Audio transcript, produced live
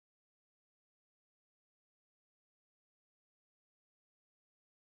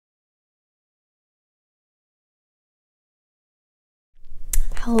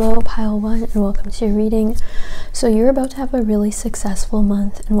Hello pile one, and welcome to your reading. So you're about to have a really successful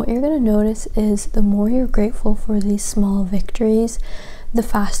month, and what you're going to notice is the more you're grateful for these small victories, the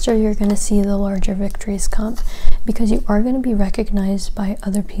faster you're going to see the larger victories come, because you are going to be recognized by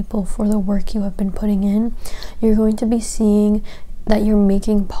other people for the work you have been putting in. You're going to be seeing that you're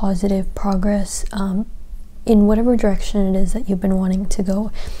making positive progress in whatever direction it is that you've been wanting to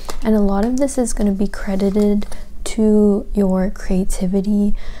go, and a lot of this is going to be credited to your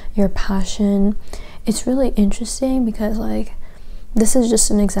creativity, your passion. It's really interesting because, like, this is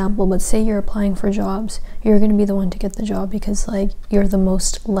just an example, but say you're applying for jobs, you're going to be the one to get the job because, like, you're the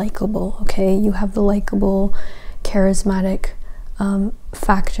most likable. Okay, you have the likable, charismatic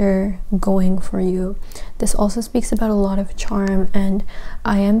factor going for you. This also speaks about a lot of charm, and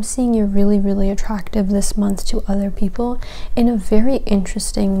I am seeing you're really attractive this month to other people in a very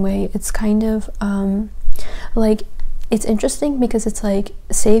interesting way. It's kind of like, it's interesting because it's like,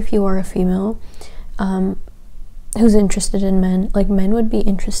 say if you are a female who's interested in men, like, men would be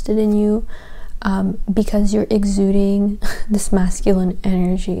interested in you because you're exuding this masculine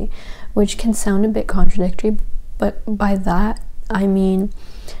energy, which can sound a bit contradictory, but by that I mean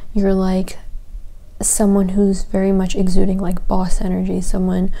you're like someone who's very much exuding like boss energy,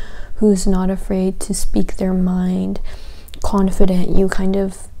 someone who's not afraid to speak their mind, confident. You kind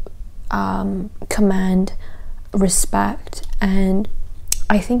of command respect, and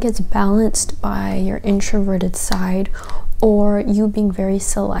I think it's balanced by your introverted side or you being very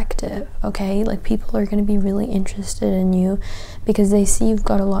selective. Okay, like, people are going to be really interested in you because they see you've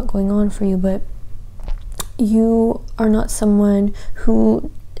got a lot going on for you, but you are not someone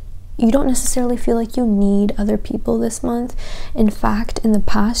who, you don't necessarily feel like you need other people this month. In fact, in the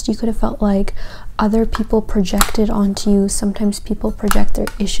past you could have felt like other people projected onto you. Sometimes people project their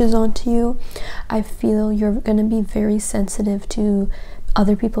issues onto you. I feel you're going to be very sensitive to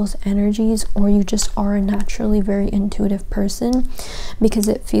other people's energies, or you just are a naturally very intuitive person, because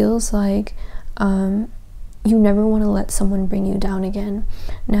it feels like you never want to let someone bring you down again.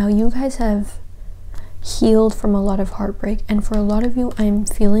 Now, you guys have healed from a lot of heartbreak, and for a lot of you, I'm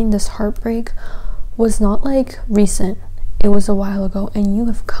feeling this heartbreak was not like recent, it was a while ago, and you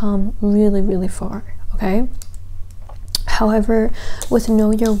have come really far. Okay, however, with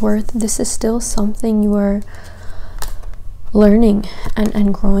Know Your Worth, this is still something you are learning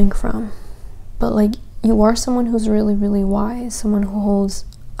and growing from, but like, you are someone who's really wise, someone who holds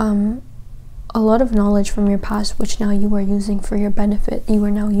a lot of knowledge from your past, which now you are using for your benefit. You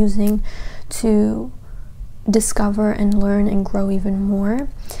are now using to discover and learn and grow even more.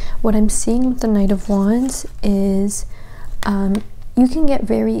 What I'm seeing with the Knight of Wands is you can get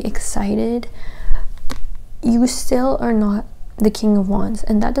very excited. You still are not the King of Wands,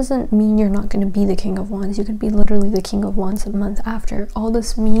 and that doesn't mean you're not going to be the King of Wands. You could be literally the King of Wands a month after. All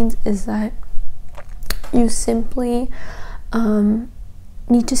this means is that you simply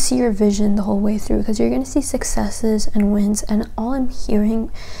need to see your vision the whole way through, because you're going to see successes and wins, and all I'm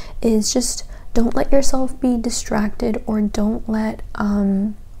hearing is just don't let yourself be distracted, or don't let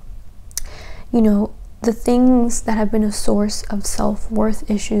you know, the things that have been a source of self-worth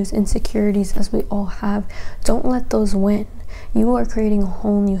issues, insecurities, as we all have, don't let those win. You are creating a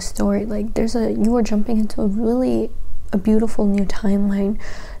whole new story. Like, you are jumping into a beautiful new timeline.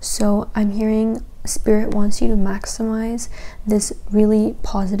 So I'm hearing Spirit wants you to maximize this really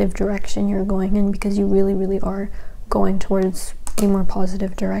positive direction you're going in, because you really are going towards a more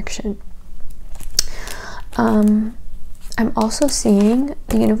positive direction. I'm also seeing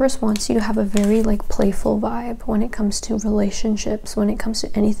the universe wants you to have a very like playful vibe when it comes to relationships, when it comes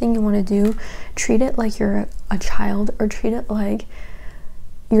to anything you want to do. Treat it like you're a child, or treat it like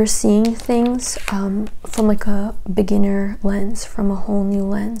you're seeing things from like a beginner lens, from a whole new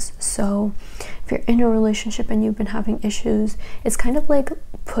lens. So if you're in a relationship and you've been having issues, it's kind of like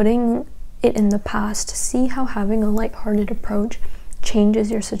putting it in the past. See how having a lighthearted approach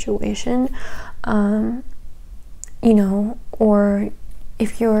changes your situation. You know, or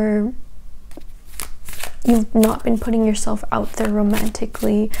if you've not been putting yourself out there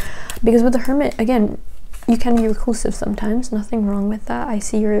romantically, because with the Hermit, again, you can be reclusive sometimes, nothing wrong with that. I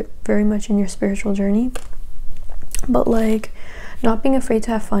see you're very much in your spiritual journey, but like, not being afraid to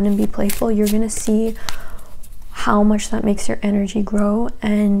have fun and be playful, you're gonna see how much that makes your energy grow,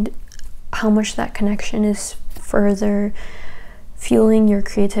 and how much that connection is further fueling your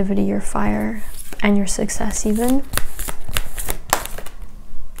creativity, your fire, and your success even.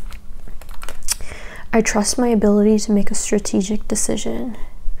 I trust my ability to make a strategic decision.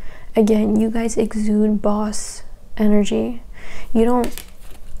 Again, you guys exude boss energy. You don't,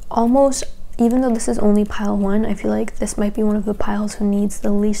 almost, even though this is only pile 1, I feel like this might be one of the piles who needs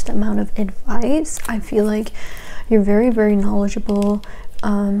the least amount of advice. I feel like you're very, very knowledgeable.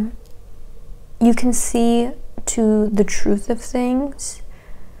 You can see to the truth of things.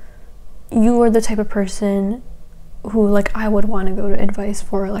 You are the type of person who, like, I would want to go to advice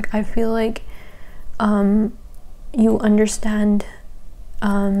for. Like, I feel like you understand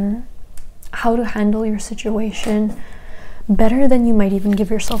how to handle your situation better than you might even give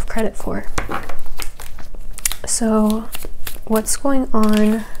yourself credit for. So what's going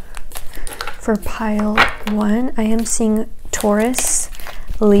on for pile 1? I am seeing Taurus,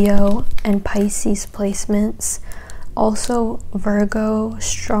 Leo, and Pisces placements. Also Virgo,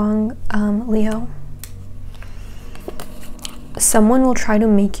 strong Leo. Someone will try to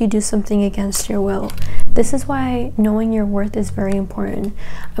make you do something against your will. This is why knowing your worth is very important.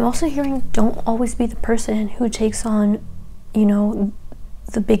 I'm also hearing, don't always be the person who takes on, you know,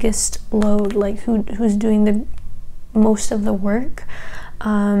 the biggest load, like who's doing the most of the work.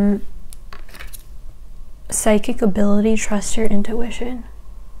 Psychic ability, trust your intuition.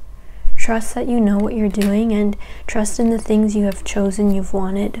 Trust that you know what you're doing, and trust in the things you have chosen, you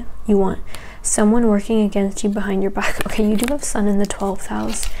want. Someone working against you behind your back. Okay, you do have Sun in the 12th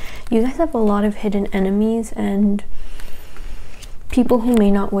house. You guys have a lot of hidden enemies and people who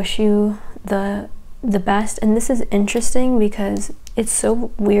may not wish you the best. And this is interesting because it's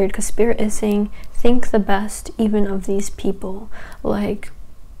so weird, because Spirit is saying think the best even of these people. Like,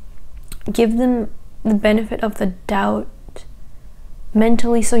 give them the benefit of the doubt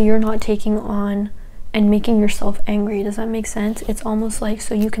mentally, so you're not taking on and making yourself angry. Does that make sense? It's almost like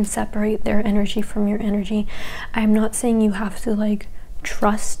so you can separate their energy from your energy. I'm not saying you have to like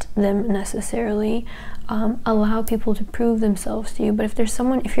trust them necessarily. Allow people to prove themselves to you. But if there's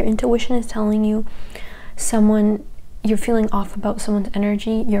someone, if your intuition is telling you someone, you're feeling off about someone's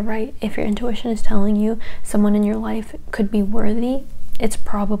energy, you're right. If your intuition is telling you someone in your life could be worthy, it's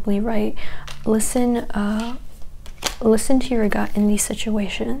probably right. Listen to your gut in these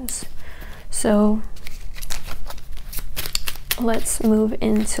situations. So let's move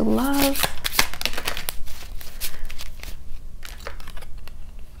into love.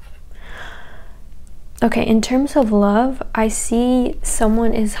 Okay, in terms of love, I see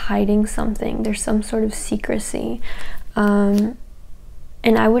someone is hiding something. There's some sort of secrecy. And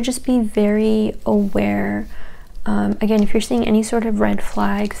I would just be very aware. Again, if you're seeing any sort of red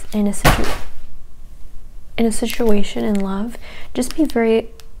flags in a situation in love, just be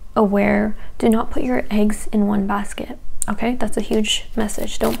very aware. Do not put your eggs in one basket. Okay, that's a huge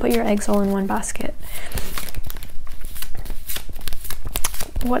message. Don't put your eggs all in one basket.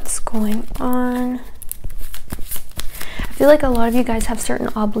 What's going on? I feel like a lot of you guys have certain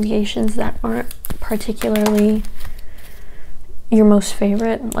obligations that aren't particularly your most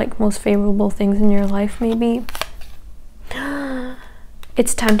favorite, like most favorable things in your life, maybe.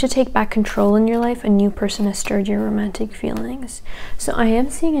 It's time to take back control in your life. A new person has stirred your romantic feelings. So I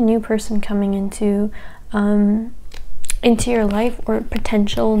am seeing a new person coming into your life, or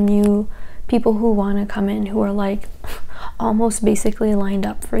potential new people who want to come in, who are like almost basically lined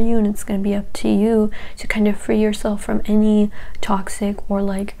up for you, and it's going to be up to you to kind of free yourself from any toxic or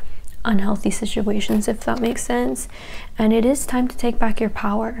like unhealthy situations, if that makes sense. And it is time to take back your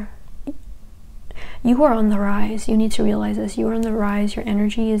power. You are on the rise. You need to realize this. You are on the rise. Your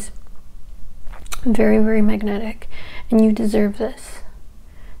energy is very, very magnetic, and you deserve this.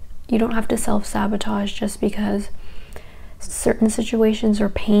 You don't have to self-sabotage just because certain situations or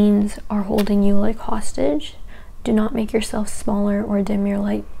pains are holding you like hostage. Do not make yourself smaller or dim your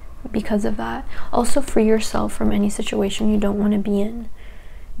light because of that. Also, free yourself from any situation you don't want to be in.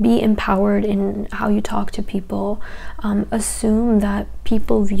 Be empowered in how you talk to people. Assume that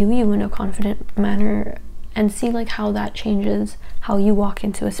people view you in a confident manner, and see like how that changes how you walk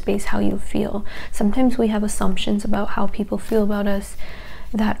into a space, how you feel. Sometimes we have assumptions about how people feel about us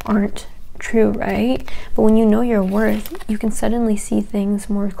that aren't true, right? But when you know your worth, you can suddenly see things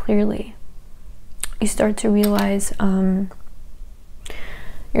more clearly. You start to realize you're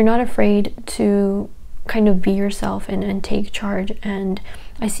not afraid to kind of be yourself and take charge. And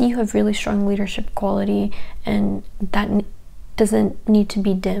I see you have really strong leadership quality, and that doesn't need to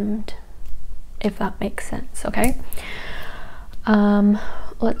be dimmed, if that makes sense. Okay,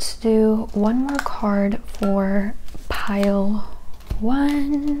 let's do one more card for pile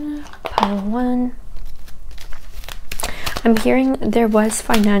 1. I'm hearing there was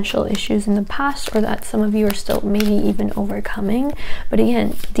financial issues in the past, or that some of you are still maybe even overcoming. But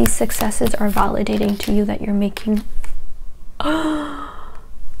again, these successes are validating to you that you're making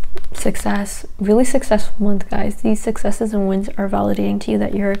success. Really successful month, guys. These successes and wins are validating to you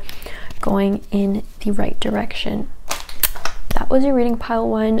that you're going in the right direction. That was your reading, pile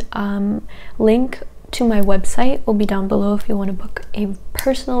 1. Link to my website will be down below if you want to book a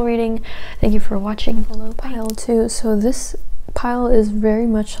personal reading. Thank you for watching. Below pile 2. So this pile is very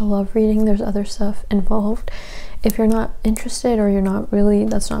much a love reading. There's other stuff involved. If you're not interested, or you're not really,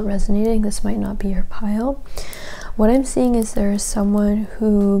 that's not resonating, this might not be your pile. What I'm seeing is there is someone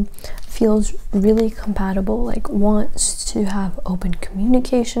who feels really compatible, like wants to have open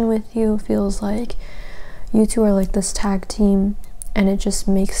communication with you, feels like you two are like this tag team and it just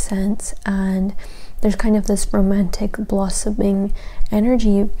makes sense, and there's kind of this romantic blossoming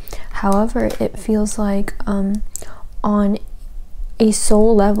energy. However, it feels like on a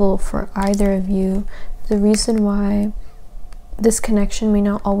soul level for either of you, the reason why this connection may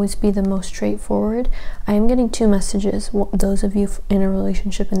not always be the most straightforward. I am getting 2 messages, those of you in a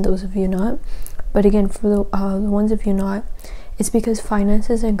relationship and those of you not. But again, for the ones of you not, it's because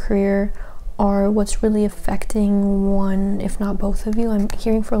finances and career are what's really affecting one, if not both of you. I'm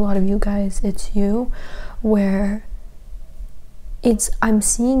hearing for a lot of you guys, it's you, where I'm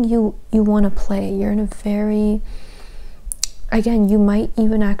seeing you want to play. You're in a very, again, you might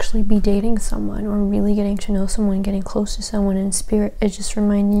even actually be dating someone or really getting to know someone, getting close to someone in spirit. It's just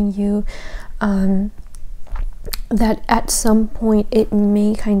reminding you that at some point it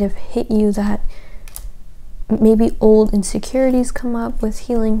may kind of hit you that maybe old insecurities come up with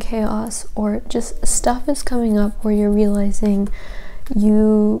healing chaos, or just stuff is coming up where you're realizing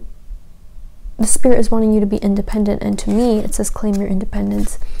the spirit is wanting you to be independent. And to me, it says claim your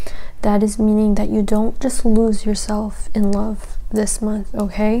independence. That is meaning that you don't just lose yourself in love this month,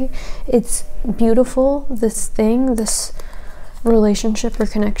 okay? It's beautiful, this relationship or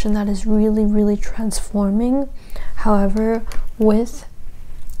connection that is really, really transforming. However, with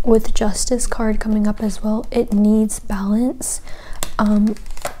Justice card coming up as well, it needs balance.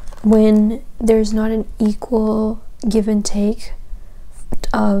 When there's not an equal give and take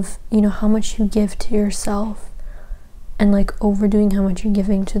of, you know, how much you give to yourself, and like overdoing how much you're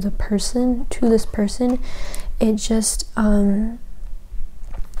giving to this person, it just I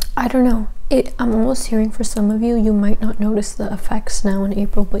don't know, I'm almost hearing for some of you, you might not notice the effects now in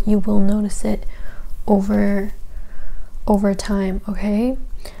April, but you will notice it over time, okay?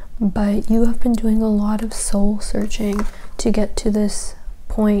 But you have been doing a lot of soul searching to get to this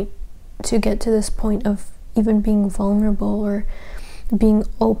point, of even being vulnerable or being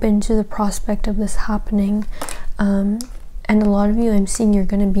open to the prospect of this happening. And a lot of you, I'm seeing you're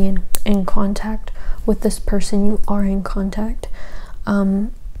going to be in contact with this person. You are in contact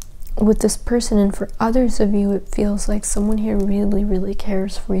with this person, and for others of you, it feels like someone here really, really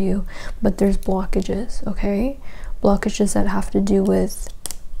cares for you, but there's blockages, okay? Blockages that have to do with,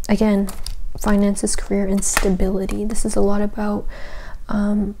 again, finances, career, and stability. This is a lot about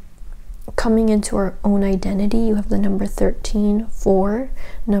coming into our own identity. You have the number 13, 4,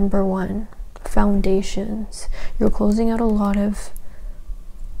 number 1, foundations. You're closing out a lot of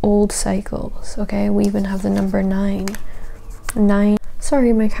old cycles, okay? We even have the number 9.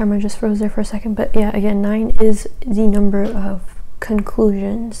 Sorry, my camera just froze there for a second, but yeah, again, 9 is the number of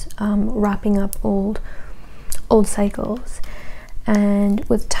conclusions, wrapping up old cycles. And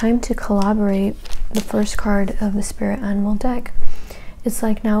with time to collaborate, the first card of the spirit animal deck, it's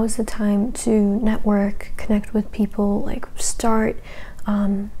like now is the time to network, connect with people, like start,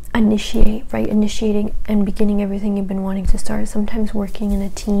 initiate, right? Initiating and beginning everything you've been wanting to start. Sometimes working in a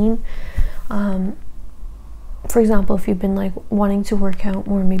team. For example, if you've been like wanting to work out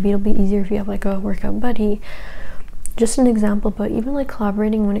more, maybe it'll be easier if you have like a workout buddy. Just an example, but even like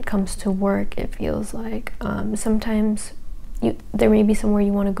collaborating when it comes to work, it feels like sometimes there may be somewhere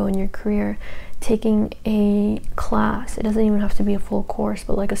you want to go in your career, taking a class. It doesn't even have to be a full course,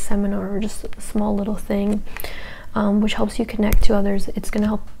 but like a seminar or just a small little thing, which helps you connect to others. It's going to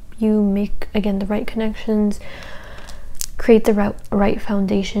help you make, again, the right connections, create the right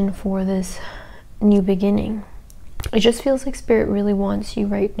foundation for this new beginning. It just feels like spirit really wants you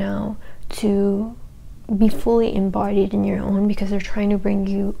right now to be fully embodied in your own, because they're trying to bring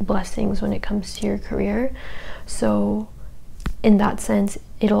you blessings when it comes to your career. So in that sense,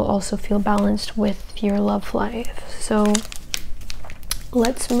 it'll also feel balanced with your love life. So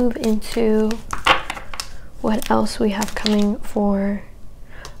let's move into what else we have coming for.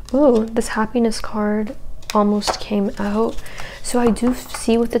 Ooh, this happiness card almost came out. So I do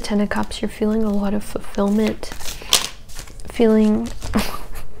see with the 10 of Cups, you're feeling a lot of fulfillment, feeling I'm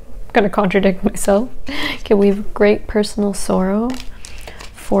gonna contradict myself. Okay, we have great personal sorrow,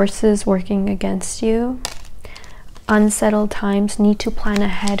 forces working against you, unsettled times, need to plan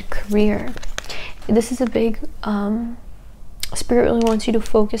ahead, career. This is a big Spirit really wants you to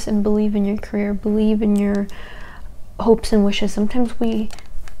focus and believe in your career, believe in your hopes and wishes. Sometimes we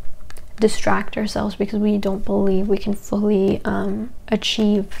distract ourselves because we don't believe we can fully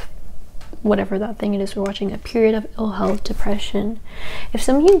achieve whatever that thing it is we're watching. A period of ill health, depression. If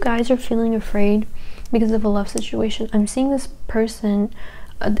some of you guys are feeling afraid because of a love situation, I'm seeing this person,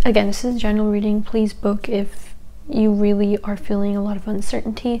 again, this is a general reading, please book if you really are feeling a lot of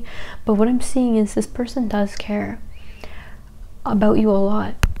uncertainty, but what I'm seeing is this person does care about you a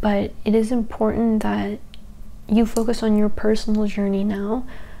lot, but it is important that you focus on your personal journey now.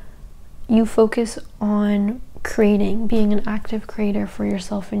 You focus on creating, being an active creator for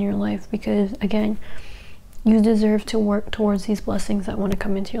yourself in your life, because again, you deserve to work towards these blessings that want to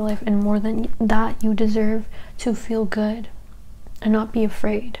come into your life, and more than that, you deserve to feel good and not be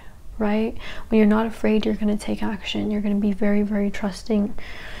afraid, right? When you're not afraid, you're going to take action. You're going to be very, very trusting.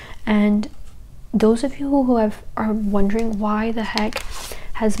 And those of you who are wondering, why the heck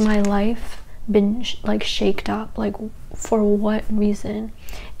has my life been like shaked up, like for what reason?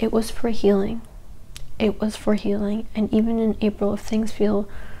 It was for healing. It was for healing. And even in April, if things feel,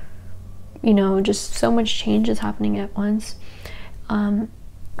 you know, just so much change is happening at once,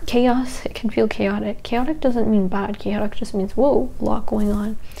 chaos, it can feel chaotic. Chaotic doesn't mean bad. Chaotic just means, whoa, a lot going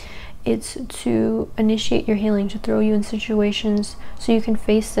on. It's to initiate your healing, to throw you in situations so you can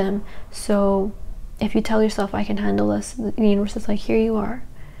face them. So if you tell yourself, I can handle this, the universe is like, here you are.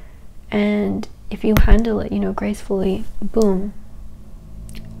 And if you handle it, you know, gracefully, boom,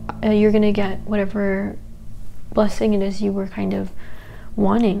 you're gonna get whatever blessing it is you were kind of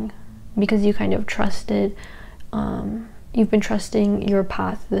wanting, because you kind of trusted, you've been trusting your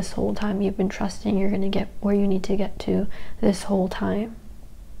path this whole time. You've been trusting you're gonna get where you need to get to this whole time.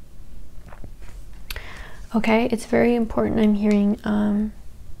 Okay, it's very important. I'm hearing,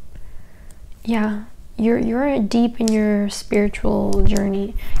 yeah, you're deep in your spiritual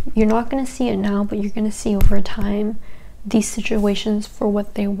journey. You're not going to see it now, but you're going to see over time these situations for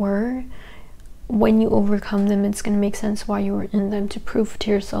what they were. When you overcome them, it's going to make sense why you were in them, to prove to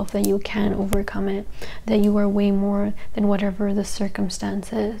yourself that you can overcome it, that you are way more than whatever the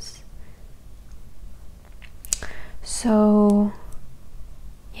circumstance is. So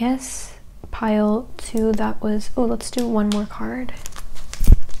yes, pile 2, that was, oh, let's do one more card.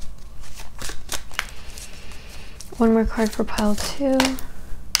 One more card for pile 2.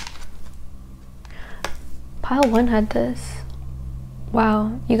 Pile 1 had this.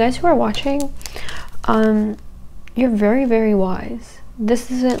 Wow, you guys who are watching, you're very, very wise.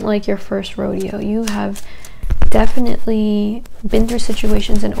 This isn't like your first rodeo. You have definitely been through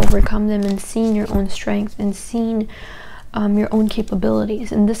situations and overcome them, and seen your own strength, and seen your own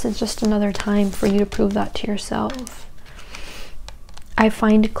capabilities, and this is just another time for you to prove that to yourself. I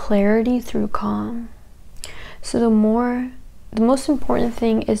find clarity through calm. So the most important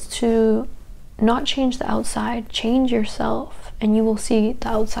thing is to not change the outside, change yourself, and you will see the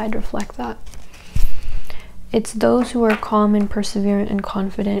outside reflect that. It's those who are calm and perseverant and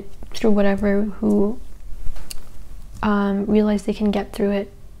confident through whatever who realize they can get through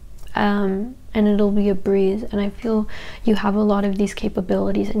it, and it'll be a breeze. And I feel you have a lot of these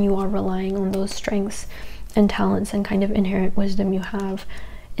capabilities, and you are relying on those strengths and talents and kind of inherent wisdom you have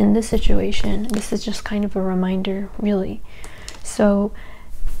in this situation. This is just kind of a reminder, really. So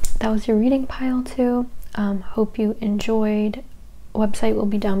that was your reading, pile 2. Hope you enjoyed. Website will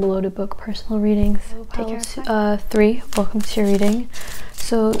be down below to book personal readings. Pile 3, welcome to your reading.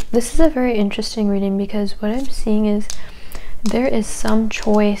 So this is a very interesting reading, because what I'm seeing is there is some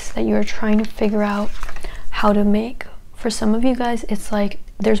choice that you're trying to figure out how to make. For some of you guys, it's like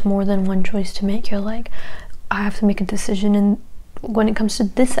there's more than one choice to make. You're like, I have to make a decision, and when it comes to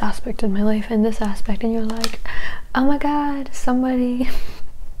this aspect of my life and this aspect, and you're like, oh my god, somebody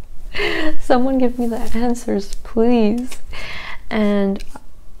someone give me the answers, please. And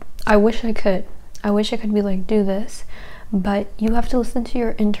I wish I could be like, do this, but you have to listen to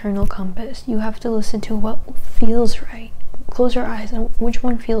your internal compass. You have to listen to what feels right. Close your eyes and which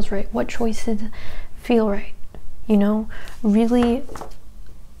one feels right, what choices feel right, you know, really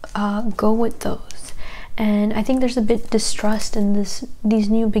go with those. And I think there's a bit distrust in these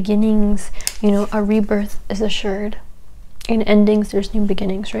new beginnings. You know, a rebirth is assured. In endings, there's new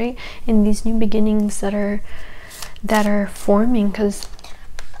beginnings, right? In these new beginnings that are forming, because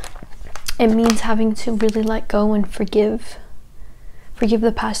it means having to really let go and forgive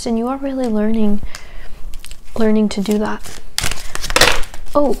the past, and you are really learning to do that.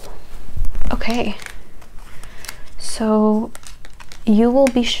 Oh, okay. So you will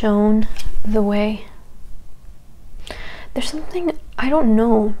be shown the way. There's something, I don't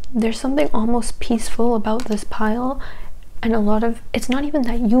know, there's something almost peaceful about this pile. And a lot of, it's not even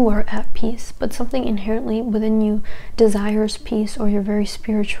that you are at peace, but something inherently within you desires peace, or your very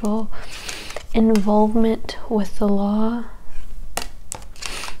spiritual involvement with the law.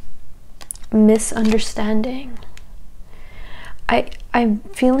 Misunderstanding. I'm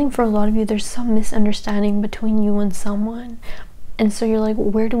feeling for a lot of you there's some misunderstanding between you and someone, and so you're like,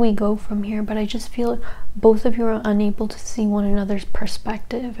 where do we go from here? But I just feel both of you are unable to see one another's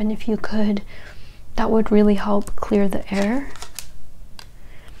perspective, and if you could, that would really help clear the air.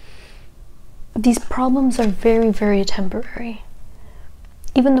 These problems are very, very temporary.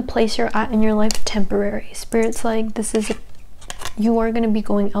 Even the place you're at in your life, temporary. Spirit's like, this is you are going to be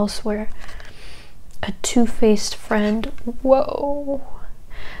going elsewhere. A two-faced friend. Whoa,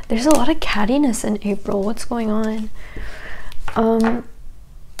 there's a lot of cattiness in April. What's going on?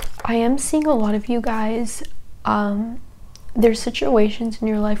 I am seeing a lot of you guys, there's situations in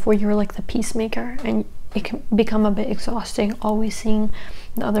your life where you're like the peacemaker, and it can become a bit exhausting always seeing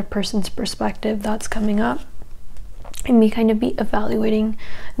the other person's perspective. That's coming up, and me kind of be evaluating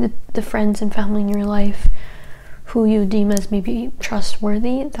the friends and family in your life who you deem as maybe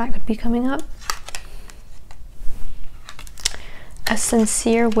trustworthy. That could be coming up. A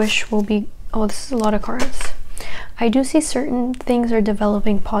sincere wish will be, oh, this is a lot of cards. I do see certain things are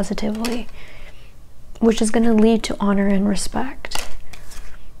developing positively, which is going to lead to honor and respect.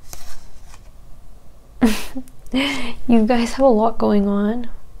 You guys have a lot going on.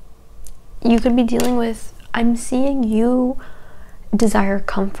 You could be dealing with, I'm seeing you desire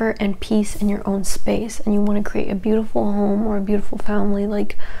comfort and peace in your own space, and you want to create a beautiful home or a beautiful family,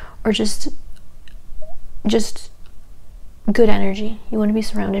 like, or just good energy. You want to be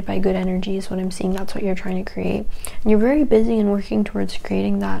surrounded by good energy is what I'm seeing. That's what you're trying to create, and you're very busy and working towards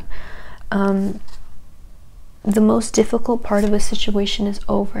creating that. The most difficult part of a situation is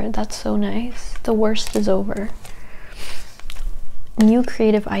over. That's so nice. The worst is over. New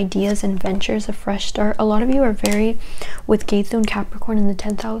creative ideas and ventures, a fresh start. A lot of you are very, with Gatesu and Capricorn in the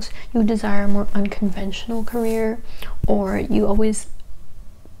 10th house, you desire a more unconventional career, or you always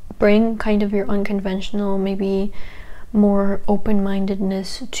bring kind of your unconventional, maybe more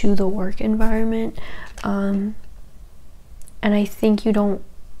open-mindedness to the work environment, and I think you don't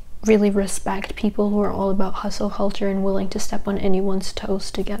really respect people who are all about hustle culture and willing to step on anyone's toes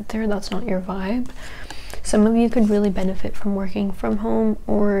to get there. That's not your vibe. Some of you could really benefit from working from home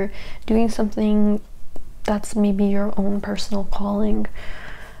or doing something that's maybe your own personal calling,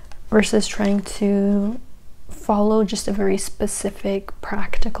 versus trying to follow just a very specific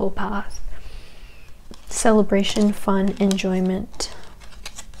practical path. Celebration, fun, enjoyment.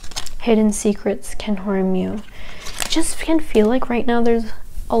 Hidden secrets can harm you. I just can feel like right now there's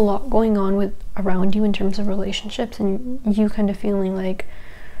a lot going on with around you in terms of relationships, and you kind of feeling like,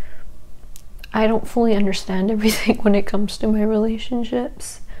 I don't fully understand everything when it comes to my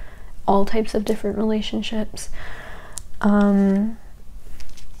relationships, all types of different relationships.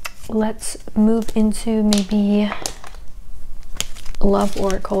 Let's move into maybe Love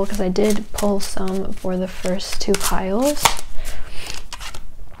Oracle, because I did pull some for the first two piles.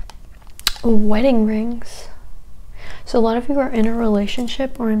 Wedding rings. So a lot of you are in a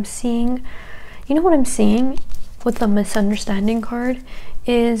relationship, or I'm seeing, you know what I'm seeing with the misunderstanding card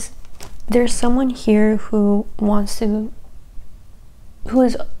is there's someone here who wants to, who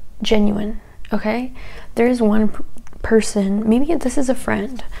is genuine, okay? There's one person, maybe this is a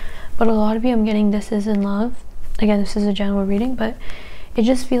friend, but a lot of you, I'm getting this is in love. Again, this is a general reading, but it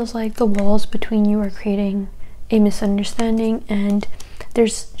just feels like the walls between you are creating a misunderstanding, and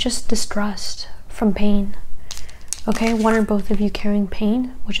there's just distrust from pain. Okay, one or both of you carrying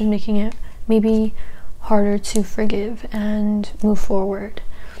pain, which is making it maybe harder to forgive and move forward.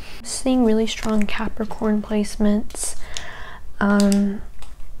 Seeing really strong Capricorn placements and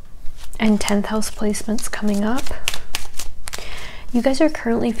 10th house placements coming up. You guys are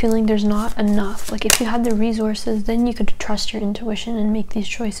currently feeling there's not enough. Like if you had the resources, then you could trust your intuition and make these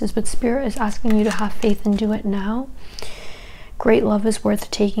choices, but Spirit is asking you to have faith and do it now. Great love is worth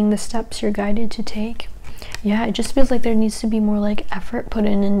taking the steps you're guided to take. Yeah, it just feels like there needs to be more like effort put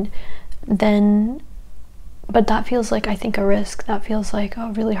in, and then, but that feels like, I think, a risk. That feels like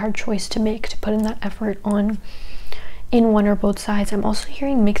a really hard choice to make, to put in that effort on in one or both sides. I'm also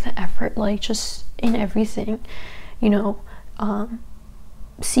hearing make the effort like just in everything, you know.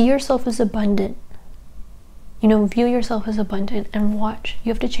 See yourself as abundant, you know, view yourself as abundant, and watch. You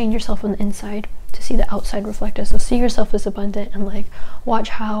have to change yourself on the inside to see the outside reflected. So see yourself as abundant and like watch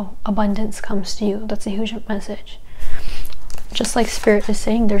how abundance comes to you. That's a huge message. Just like Spirit is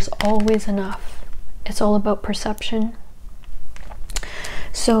saying, there's always enough. It's all about perception.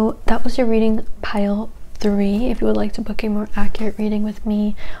 So that was your reading, pile 3. If you would like to book a more accurate reading with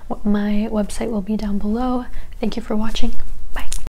me, my website will be down below. Thank you for watching.